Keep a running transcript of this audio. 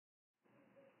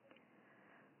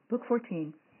Book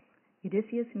 14.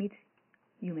 Odysseus meets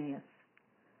Eumaeus.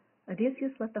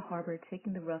 Odysseus left the harbor,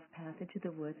 taking the rough path into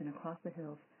the woods and across the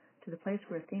hills to the place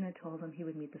where Athena told him he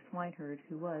would meet the swineherd,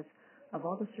 who was, of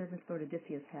all the servants Lord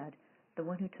Odysseus had, the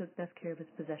one who took best care of his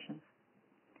possessions.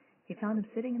 He found him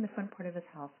sitting in the front part of his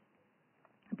house,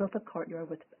 a built-up courtyard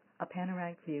with a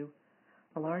panoramic view,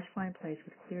 a large fine place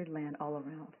with cleared land all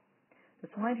around. The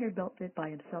swineherd built it by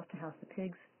himself to house the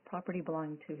pigs, property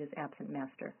belonging to his absent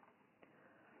master.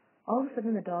 All of a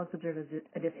sudden the dogs observed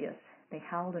Odysseus. They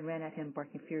howled and ran at him,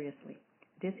 barking furiously.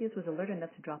 Odysseus was alert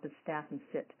enough to drop his staff and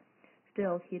sit.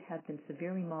 Still, he had been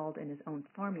severely mauled in his own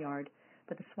farmyard,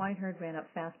 but the swineherd ran up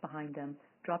fast behind them,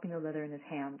 dropping the leather in his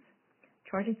hands.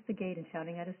 Charging to the gate and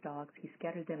shouting at his dogs, he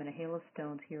scattered them in a hail of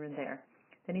stones here and there.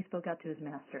 Then he spoke out to his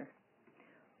master.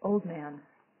 "Old man,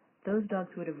 those dogs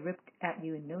would have ripped at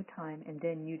you in no time, and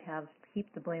then you'd have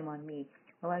heaped the blame on me,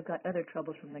 while I've got other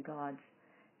troubles from the gods.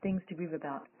 Things to grieve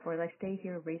about, for as I stay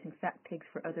here raising fat pigs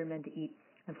for other men to eat,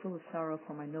 I'm full of sorrow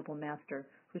for my noble master,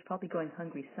 who's probably going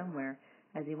hungry somewhere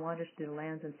as he wanders through the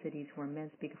lands and cities where men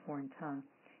speak a foreign tongue,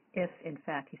 if, in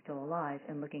fact, he's still alive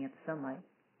and looking at the sunlight.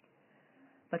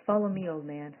 But follow me, old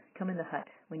man. Come in the hut.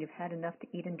 When you've had enough to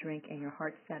eat and drink and your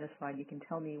heart's satisfied, you can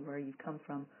tell me where you've come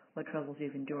from, what troubles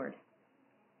you've endured."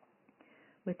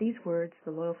 With these words,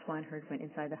 the loyal swineherd went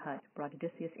inside the hut, brought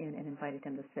Odysseus in, and invited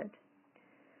him to sit.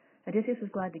 Odysseus was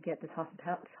glad to get this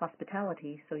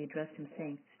hospitality, so he addressed him,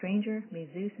 saying, "Stranger, may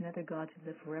Zeus and other gods who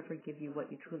live forever give you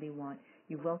what you truly want.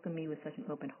 You welcome me with such an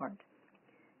open heart."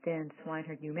 Then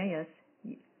swineherd Eumaeus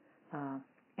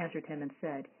answered him and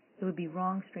said, "It would be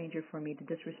wrong, stranger, for me to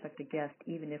disrespect a guest,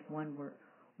 even if one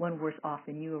worse off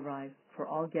than you arrive, for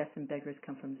all guests and beggars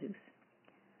come from Zeus."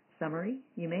 Summary: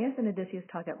 Eumaeus and Odysseus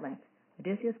talk at length.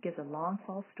 Odysseus gives a long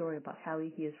false story about how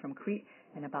he is from Crete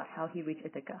and about how he reached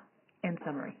Ithaca. End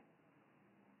summary.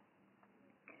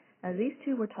 As these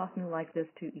two were talking like this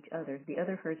to each other, the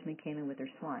other herdsmen came in with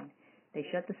their swine. They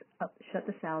shut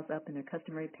the sows up in their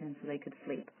customary pens so they could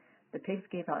sleep. The pigs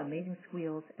gave out amazing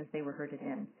squeals as they were herded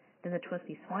in. Then the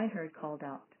trusty swineherd called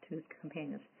out to his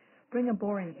companions, "Bring a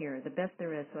boar in here, the best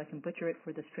there is, so I can butcher it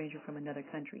for the stranger from another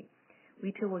country.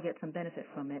 We too will get some benefit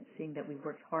from it, seeing that we've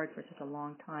worked hard for such a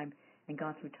long time and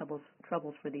gone through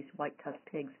troubles for these white-tusked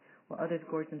pigs, while others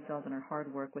gorge themselves on our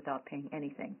hard work without paying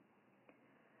anything."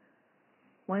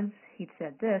 Once he'd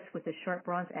said this, with his sharp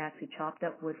bronze axe he chopped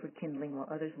up wood for kindling, while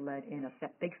others led in a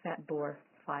big fat boar,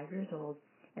 5 years old,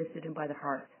 and stood him by the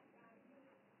hearth.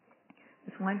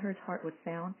 The swineherd's heart was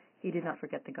sound. He did not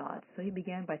forget the gods, so he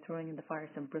began by throwing in the fire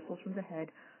some bristles from the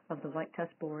head of the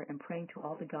white-tusked boar and praying to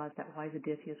all the gods that wise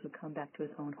Odysseus would come back to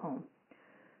his own home.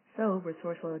 So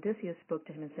resourceful Odysseus spoke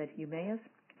to him and said, "Eumaeus,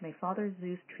 may Father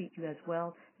Zeus treat you as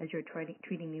well as you're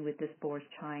treating me with this boar's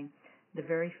chine, the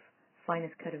very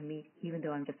finest cut of meat, even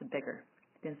though I'm just a beggar."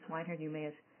 Then swineherd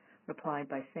Eumaeus replied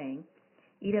by saying,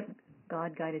 "Eat up,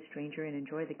 God-guided stranger, and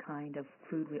enjoy the kind of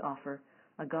food we offer.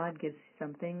 A god gives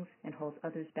some things and holds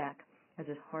others back, as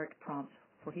his heart prompts,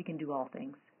 for he can do all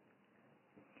things."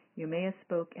 Eumaeus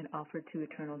spoke and offered to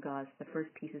eternal gods the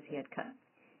first pieces he had cut.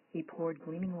 He poured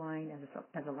gleaming wine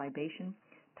as a libation,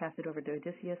 passed it over to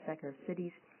Odysseus, sacker of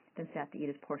cities, then sat to eat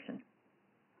his portion.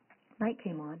 Night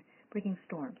came on, bringing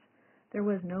storms. There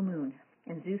was no moon,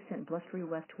 and Zeus sent blustery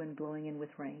west wind blowing in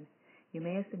with rain.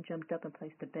 Eumaeus then jumped up and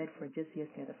placed a bed for Odysseus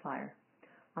near the fire.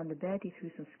 On the bed he threw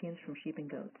some skins from sheep and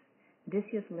goats.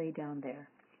 Odysseus lay down there.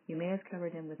 Eumaeus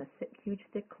covered him with a huge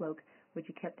thick cloak, which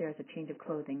he kept there as a change of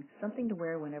clothing, something to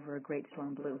wear whenever a great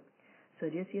storm blew. So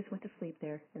Odysseus went to sleep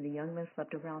there, and the young men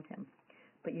slept around him.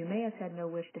 But Eumaeus had no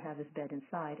wish to have his bed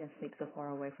inside and sleep so far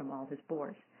away from all his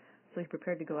boars, so he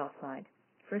prepared to go outside.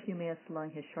 First Eumaeus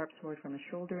slung his sharp sword from his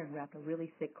shoulder and wrapped a really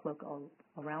thick cloak all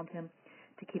around him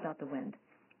to keep out the wind.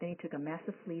 Then he took a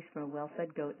massive fleece from a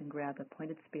well-fed goat and grabbed a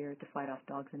pointed spear to fight off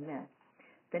dogs and men.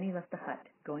 Then he left the hut,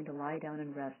 going to lie down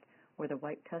and rest, where the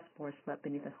white-tusked boar slept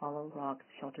beneath the hollow rocks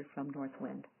sheltered from north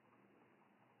wind.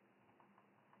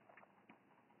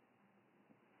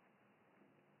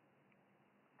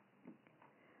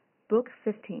 Book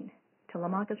 15.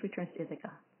 Telemachus returns to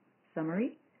Ithaca.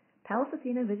 Summary: Pallas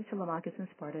Athena visits Telemachus in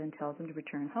Sparta and tells him to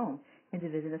return home and to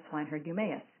visit the swineherd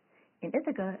Eumaeus. In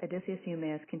Ithaca, Odysseus and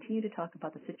Eumaeus continue to talk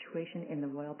about the situation in the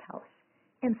royal palace.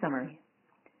 In summary: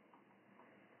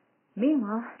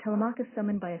 Meanwhile, Telemachus,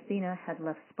 summoned by Athena, had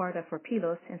left Sparta for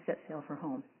Pylos and set sail for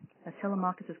home. As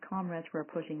Telemachus' comrades were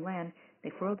approaching land,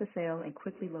 they furled the sail and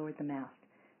quickly lowered the mast.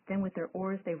 Then with their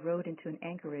oars they rowed into an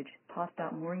anchorage, tossed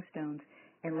out mooring stones,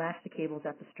 and lashed the cables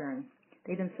at the stern.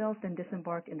 They themselves then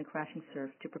disembarked in the crashing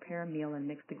surf to prepare a meal and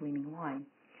mix the gleaming wine.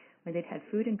 When they'd had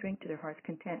food and drink to their heart's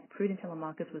content, prudent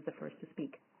Telemachus was the first to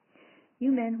speak.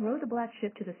 You men, row the black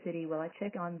ship to the city while I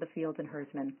check on the fields and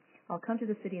herdsmen. I'll come to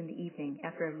the city in the evening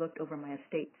after I've looked over my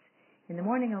estates. In the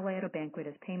morning I'll lay out a banquet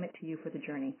as payment to you for the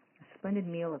journey, a splendid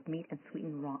meal of meat and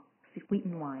sweetened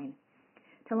wine.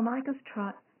 Telemachus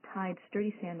tied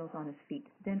sturdy sandals on his feet,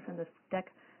 then from the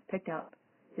deck picked out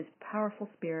his powerful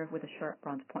spear with a sharp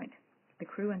bronze point. The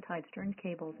crew untied stern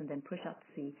cables and then pushed out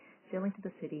to sea, sailing to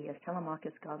the city as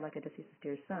Telemachus, godlike Odysseus'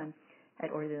 dear son,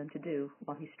 had ordered them to do,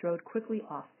 while he strode quickly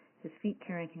off, his feet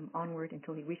carrying him onward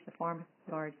until he reached the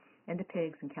farmyard and the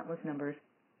pigs in countless numbers,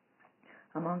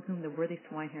 among whom the worthy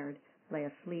swineherd lay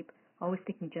asleep, always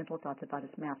thinking gentle thoughts about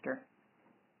his master.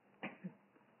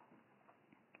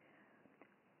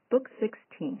 Book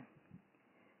 16.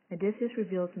 Odysseus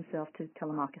reveals himself to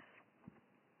Telemachus.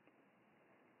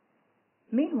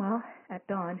 Meanwhile, at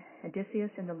dawn, Odysseus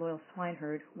and the loyal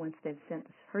swineherd, once they'd sent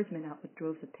the herdsmen out with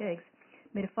droves of pigs,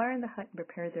 made a fire in the hut and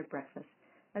prepared their breakfast.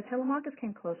 As Telemachus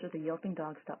came closer, the yelping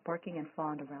dogs stopped barking and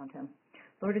fawned around him.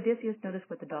 Lord Odysseus noticed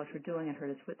what the dogs were doing and heard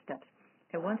his footsteps.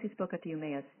 At once he spoke up to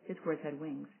Eumaeus. His words had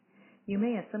wings.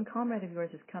 Eumaeus, some comrade of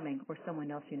yours is coming, or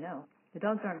someone else you know. The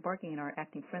dogs aren't barking and are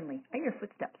acting friendly. I hear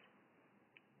footsteps.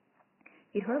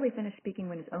 He'd hardly finished speaking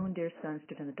when his own dear son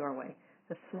stood in the doorway.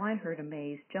 The swineherd,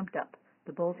 amazed, jumped up.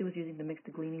 The bowls he was using to mix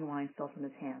the gleaming wine fell from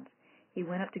his hands. He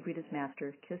went up to greet his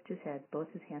master, kissed his head,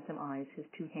 both his handsome eyes, his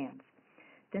two hands.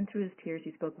 Then through his tears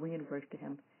he spoke winged words to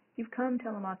him. You've come,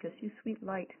 Telemachus, you sweet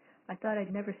light. I thought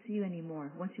I'd never see you any more,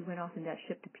 once you went off in that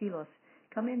ship to Pylos.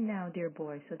 Come in now, dear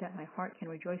boy, so that my heart can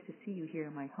rejoice to see you here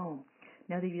in my home,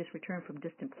 now that you just returned from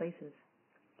distant places.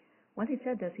 Once he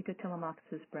said this, he took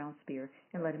Telemachus' brown spear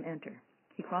and let him enter.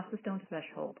 He crossed the stone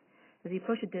threshold. As he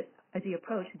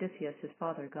approached Odysseus, his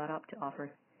father, got up to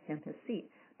offer him his seat,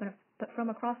 but from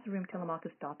across the room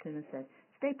Telemachus stopped him and said,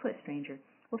 Stay put, stranger.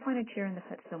 We'll find a chair in the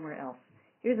hut somewhere else.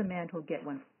 Here's a man who'll get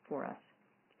one for us.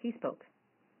 He spoke.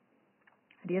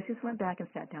 Odysseus went back and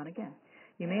sat down again.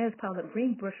 Eumaeus piled up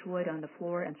green brushwood on the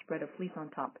floor and spread a fleece on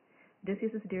top.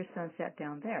 Odysseus' dear son sat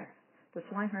down there. The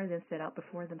swineherd then set out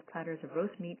before them platters of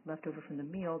roast meat left over from the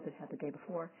meal they'd had the day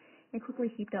before, and quickly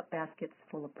heaped up baskets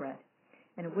full of bread.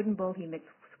 In a wooden bowl he mixed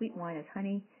sweet wine as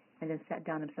honey, and then sat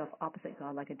down himself opposite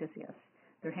godlike Odysseus.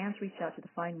 Their hands reached out to the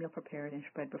fine meal prepared and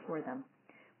spread before them.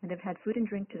 When they've had food and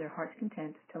drink to their heart's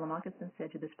content, Telemachus then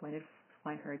said to the splendid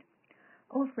swineherd,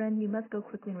 Oh, friend, you must go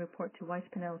quickly and report to wise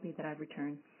Penelope that I've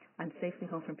returned. I'm safely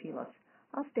home from Pylos.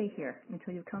 I'll stay here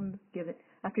until you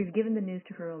after you've given the news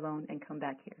to her alone and come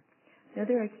back here. The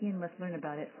other Achaeans must learn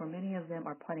about it, for many of them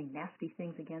are plotting nasty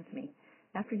things against me.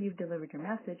 After you've delivered your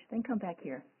message, then come back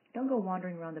here. Don't go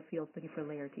wandering around the fields looking for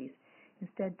Laertes.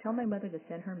 Instead, tell my mother to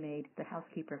send her maid, the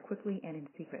housekeeper, quickly and in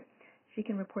secret. She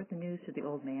can report the news to the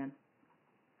old man.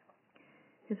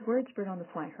 His words spurred on the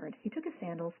swineherd. He took his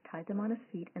sandals, tied them on his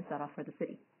feet, and set off for the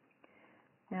city.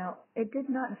 Now, it did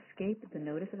not escape the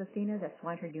notice of Athena that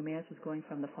swineherd Eumaeus was going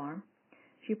from the farm.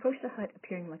 She approached the hut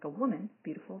appearing like a woman,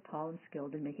 beautiful, tall, and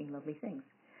skilled in making lovely things.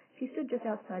 She stood just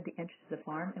outside the entrance of the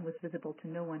farm and was visible to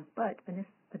no one but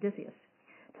Odysseus.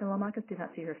 Telemachus did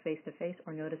not see her face to face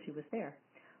or notice she was there.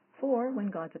 For, when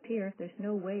gods appear, there's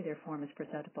no way their form is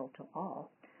perceptible to all.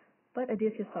 But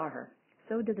Odysseus saw her.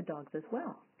 So did the dogs as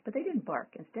well. But they didn't bark.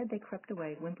 Instead, they crept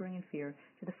away, whimpering in fear,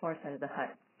 to the far side of the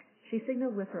hut. She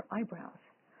signaled with her eyebrows.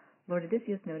 Lord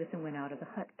Odysseus noticed and went out of the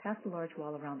hut, past the large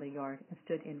wall around the yard, and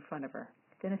stood in front of her.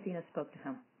 Then Athena spoke to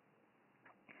him.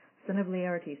 Son of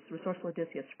Laertes, resourceful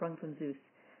Odysseus, sprung from Zeus,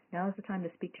 now is the time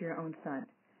to speak to your own son.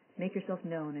 Make yourself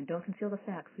known, and don't conceal the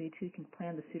facts so you two can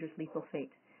plan the suitor's lethal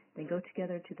fate. Then go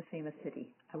together to the famous city.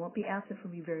 I won't be absent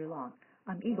from you very long.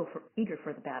 I'm eager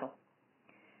for the battle.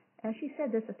 As she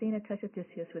said this, Athena touched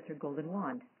Odysseus with her golden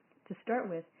wand. To start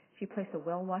with, she placed a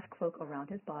well-washed cloak around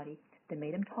his body, then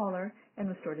made him taller and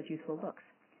restored his youthful looks.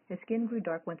 His skin grew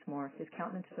dark once more, his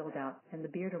countenance filled out, and the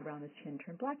beard around his chin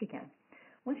turned black again.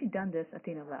 Once she'd done this,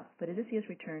 Athena left, but Odysseus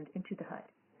returned into the hut.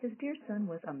 His dear son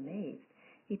was amazed.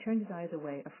 He turned his eyes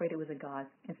away, afraid it was a god,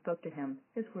 and spoke to him.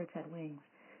 His words had wings.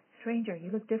 Stranger,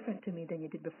 you look different to me than you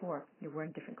did before. You're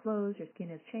wearing different clothes, your skin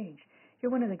has changed.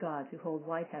 You're one of the gods who hold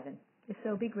wide heaven. If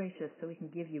so, be gracious so we can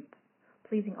give you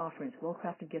pleasing offerings,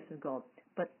 well-crafted gifts of gold.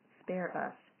 But spare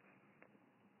us.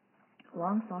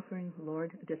 Long-suffering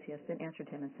Lord Odysseus then answered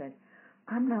him and said,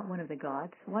 I'm not one of the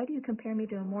gods. Why do you compare me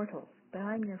to immortals? But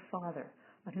I'm your father,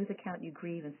 on whose account you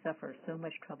grieve and suffer so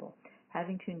much trouble,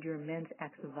 having to endure men's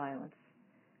acts of violence.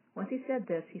 Once he said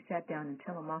this, he sat down, and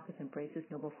Telemachus embraced his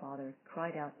noble father,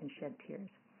 cried out, and shed tears.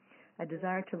 A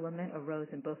desire to lament arose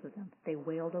in both of them. They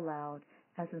wailed aloud,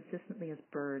 as insistently as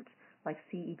birds, like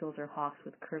sea eagles or hawks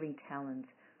with curving talons,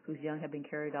 whose young have been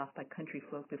carried off by country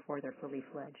folk before they're fully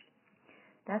fledged.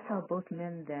 That's how both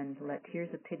men then let tears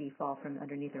of pity fall from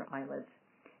underneath their eyelids.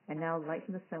 And now light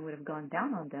from the sun would have gone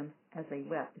down on them as they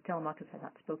wept, but Telemachus had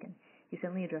not spoken. He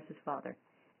suddenly addressed his father.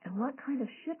 And what kind of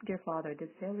ship, dear father, did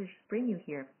sailors bring you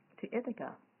here to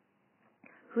Ithaca?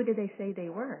 Who did they say they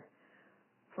were?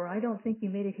 For I don't think you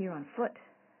made it here on foot.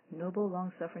 Noble,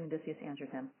 long-suffering Odysseus answered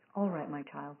him. All right, my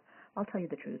child, I'll tell you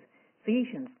the truth.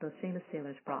 Phoenicians, those famous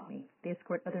sailors, brought me. They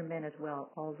escort other men as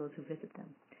well, all those who visit them.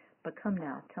 But come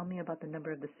now, tell me about the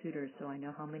number of the suitors so I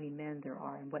know how many men there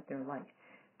are and what they're like.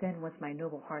 Then, once my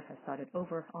noble heart has thought it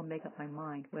over, I'll make up my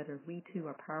mind whether we two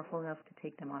are powerful enough to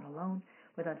take them on alone,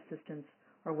 without assistance,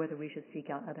 or whether we should seek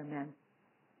out other men.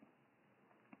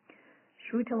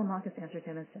 Shrewd Telemachus answered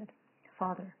him and said,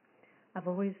 Father, I've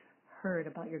always heard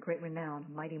about your great renown,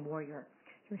 a mighty warrior.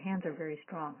 Your hands are very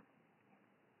strong.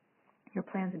 Your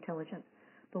plans intelligent.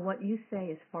 But what you say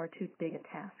is far too big a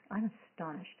task. I'm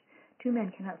astonished. 2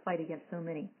 men cannot fight against so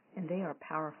many, and they are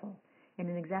powerful. In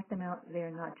an exact amount, they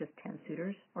are not just 10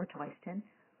 suitors, or twice 10,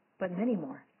 but many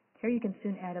more. Here you can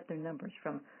soon add up their numbers.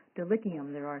 From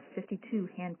Dulichium there are 52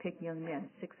 hand-picked young men,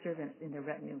 6 servants in their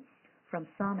retinue. From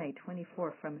Same,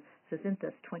 24. From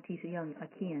Zacynthus, 20 young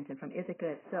Achaeans. And from Ithaca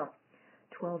itself,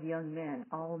 12 young men,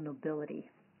 all nobility.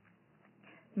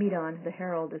 Medon, the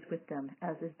herald, is with them,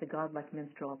 as is the godlike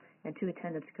minstrel, and 2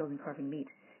 attendants skilled in carving meat.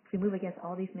 If we move against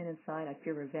all these men inside, I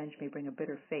fear revenge may bring a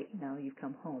bitter fate now you've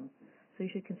come home. So you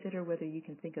should consider whether you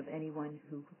can think of anyone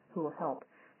who will help,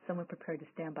 someone prepared to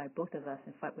stand by both of us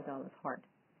and fight with all his heart.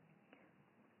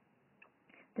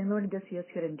 Then Lord Odysseus,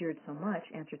 who had endured so much,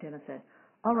 answered him and said,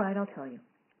 All right, I'll tell you.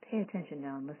 Pay attention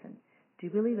now and listen. Do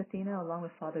you believe Athena, along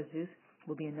with Father Zeus,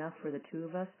 will be enough for the 2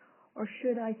 of us, or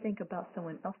should I think about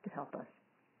someone else to help us?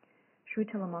 Shrewd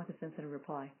Telemachus then said in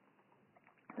reply,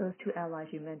 Those 2 allies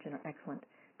you mentioned are excellent.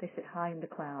 They sit high in the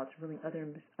clouds, ruling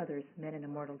others, men and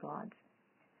immortal gods.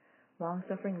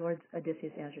 Long-suffering Lord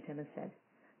Odysseus answered him and said,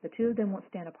 The 2 of them won't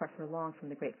stand apart for long from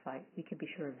the great fight. We can be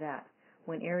sure of that,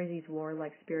 when Ares'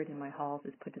 warlike spirit in my halls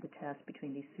is put to the test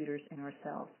between these suitors and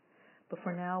ourselves. But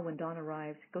for now, when dawn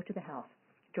arrives, go to the house.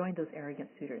 Join those arrogant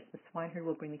suitors. The swineherd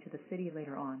will bring me to the city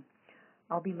later on.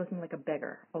 I'll be looking like a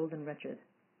beggar, old and wretched.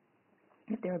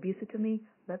 If they're abusive to me,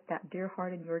 let that dear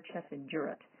heart in your chest endure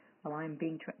it, while I am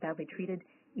being badly treated,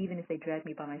 even if they drag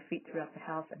me by my feet throughout the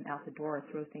house and out the door or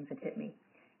throw things and hit me.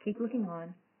 Keep looking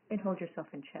on, and hold yourself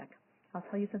in check. I'll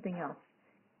tell you something else.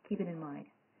 Keep it in mind.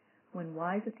 When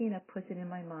wise Athena puts it in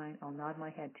my mind, I'll nod my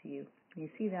head to you. When you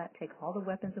see that, take all the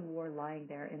weapons of war lying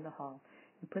there in the hall,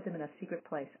 and put them in a secret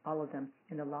place, all of them,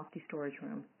 in the lofty storage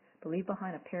room. But leave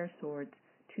behind a pair of swords,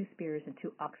 2 spears, and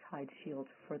 2 ox-hide shields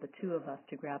for the 2 of us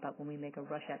to grab up when we make a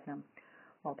rush at them,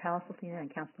 while Pallas Athena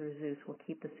and Counselor Zeus will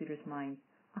keep the suitor's mind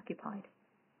preoccupied.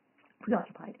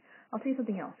 I'll tell you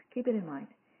something else. Keep it in mind.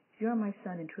 If you are my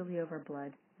son and truly of our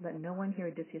blood, let no one hear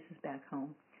Odysseus is back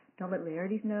home. Don't let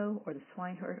Laertes know, or the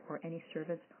swineherd, or any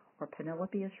servants, or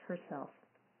Penelope herself.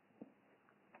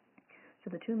 So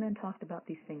the 2 men talked about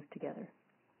these things together.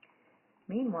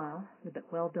 Meanwhile, the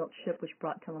well-built ship which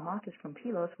brought Telemachus from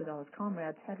Pylos with all his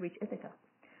comrades had reached Ithaca.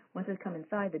 Once it had come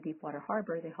inside the deep-water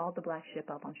harbor, they hauled the black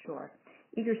ship up on shore.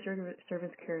 Eager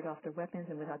servants carried off their weapons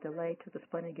and without delay took the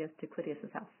splendid gifts to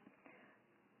Clytius' house.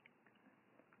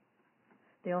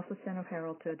 They also sent a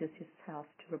herald to Odysseus' house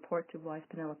to report to wise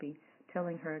Penelope,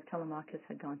 telling her Telemachus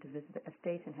had gone to visit the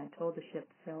estate and had told the ship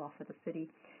to sail off for the city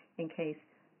in case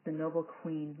the noble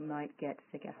queen might get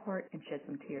sick at heart and shed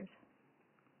some tears.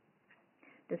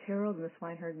 This herald and the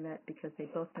swineherd met because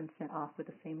they'd both been sent off with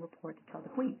the same report to tell the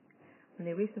queen. When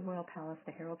they reached the royal palace,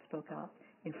 the herald spoke out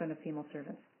in front of female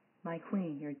servants. My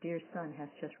queen, your dear son has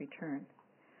just returned.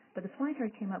 But the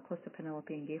swineherd came up close to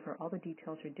Penelope and gave her all the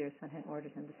details her dear son had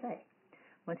ordered him to say.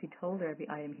 Once he told her every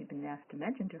item he'd been asked to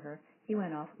mention to her, he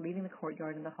went off, leaving the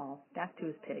courtyard and the hall, back to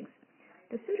his pigs.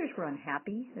 The suitors were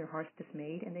unhappy, their hearts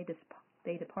dismayed, and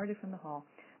they departed from the hall,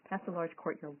 past the large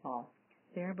courtyard wall.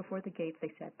 There, before the gates,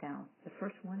 they sat down. The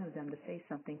first one of them to say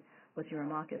something was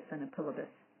Eumaeus, son of Polybus.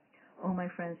 Oh, my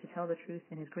friends, to tell the truth,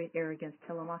 in his great arrogance,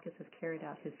 Telemachus has carried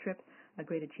out his trip, a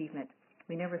great achievement.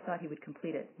 We never thought he would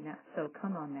complete it. So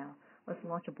come on now, let's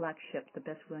launch a black ship, the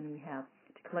best one we have,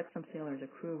 to collect some sailors, a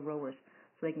crew of rowers,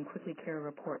 so they can quickly carry a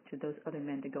report to those other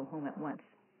men to go home at once.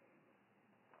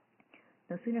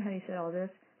 No sooner had he said all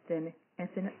this than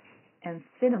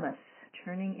Anthinomus,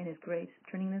 turning in his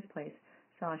place,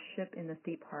 saw a ship in the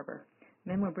deep harbor.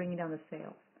 Men were bringing down the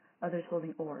sails, others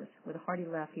holding oars. With a hearty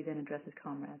laugh, he then addressed his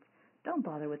comrades. Don't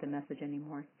bother with the message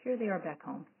anymore. Here they are back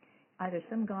home. Either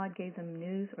some god gave them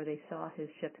news, or they saw his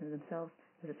ship themselves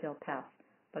as it sailed past,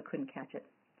 but couldn't catch it.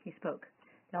 He spoke.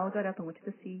 They all got up and went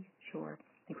to the seashore,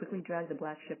 and quickly dragged the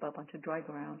black ship up onto dry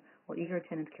ground, while eager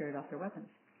attendants carried off their weapons.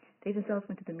 They themselves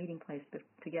went to the meeting place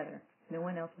together. No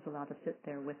one else was allowed to sit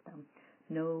there with them,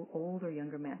 no old or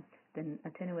younger men. Then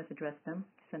Antinous addressed them,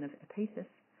 son of Eumaeus.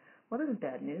 Well, this is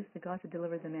bad news. The gods had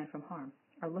delivered the man from harm.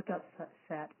 Our lookouts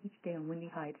sat each day on windy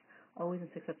heights, always in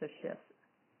successive shifts.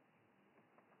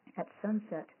 At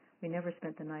sunset, we never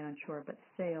spent the night on shore, but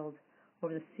sailed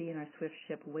over the sea in our swift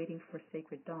ship, waiting for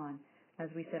sacred dawn, as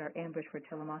we set our ambush for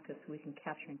Telemachus so we can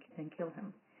capture and kill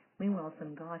him. Meanwhile,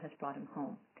 some god has brought him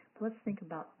home. But let's think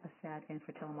about a sad end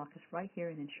for Telemachus right here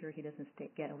and ensure he doesn't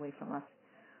get away from us.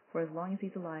 For as long as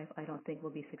he's alive, I don't think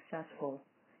we'll be successful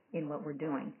in what we're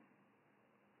doing.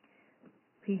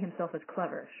 He himself is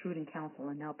clever, shrewd in counsel,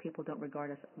 and now people don't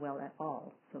regard us well at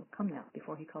all. So come now,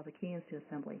 before he calls the Achaeans to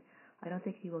assembly. I don't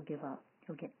think he will give up.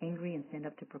 He'll get angry and stand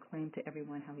up to proclaim to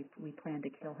everyone how we plan to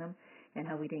kill him and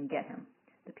how we didn't get him.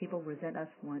 The people resent us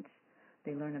once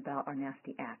they learn about our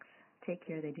nasty acts. Take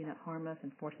care they do not harm us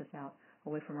and force us out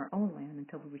away from our own land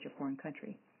until we reach a foreign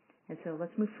country. And so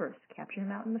let's move first. Capture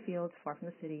him out in the fields, far from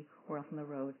the city, or else on the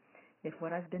road. If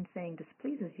what I've been saying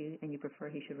displeases you, and you prefer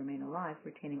he should remain alive,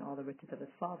 retaining all the riches of his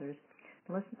fathers,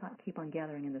 then let's not keep on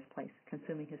gathering in this place,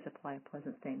 consuming his supply of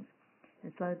pleasant things.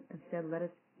 Instead, let us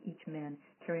each man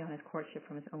carry on his courtship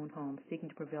from his own home, seeking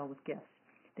to prevail with gifts.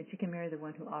 Then she can marry the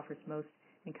one who offers most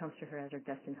and comes to her as her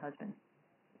destined husband.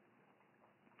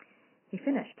 He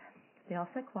finished. They all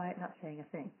sat quiet, not saying a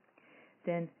thing.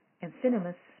 Then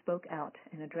Amphinomus spoke out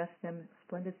and addressed them,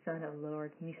 splendid son of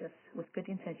Lord Nisus. With good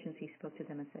intentions he spoke to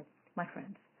them and said, My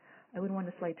friends, I would want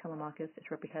to slay Telemachus.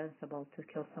 It's reprehensible to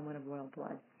kill someone of royal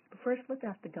blood. But first, let's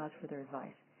ask the gods for their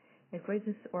advice. If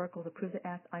Graces' oracle approves the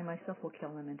act, I myself will kill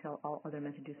him and tell all other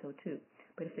men to do so too.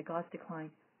 But if the gods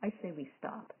decline, I say we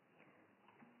stop.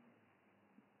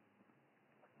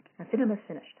 Amphinomus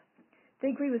finished. They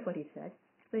agreed with what he said,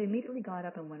 so they immediately got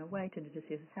up and went away to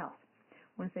Odysseus' house.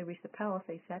 Once they reached the palace,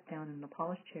 they sat down in the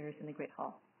polished chairs in the great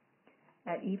hall.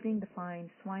 At evening, the fine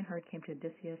swineherd came to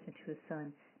Odysseus and to his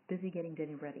son, busy getting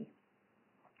dinner ready.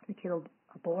 They killed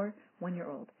a boar,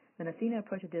 1-year-old. Then Athena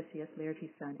approached Odysseus, Laertes'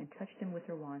 son, and touched him with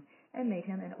her wand, and made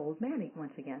him an old man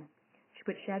once again. She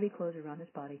put shabby clothes around his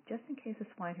body, just in case the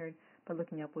swineherd, by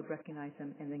looking up, would recognize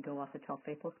him, and then go off to tell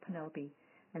faithless Penelope,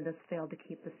 and thus failed to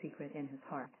keep the secret in his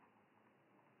heart.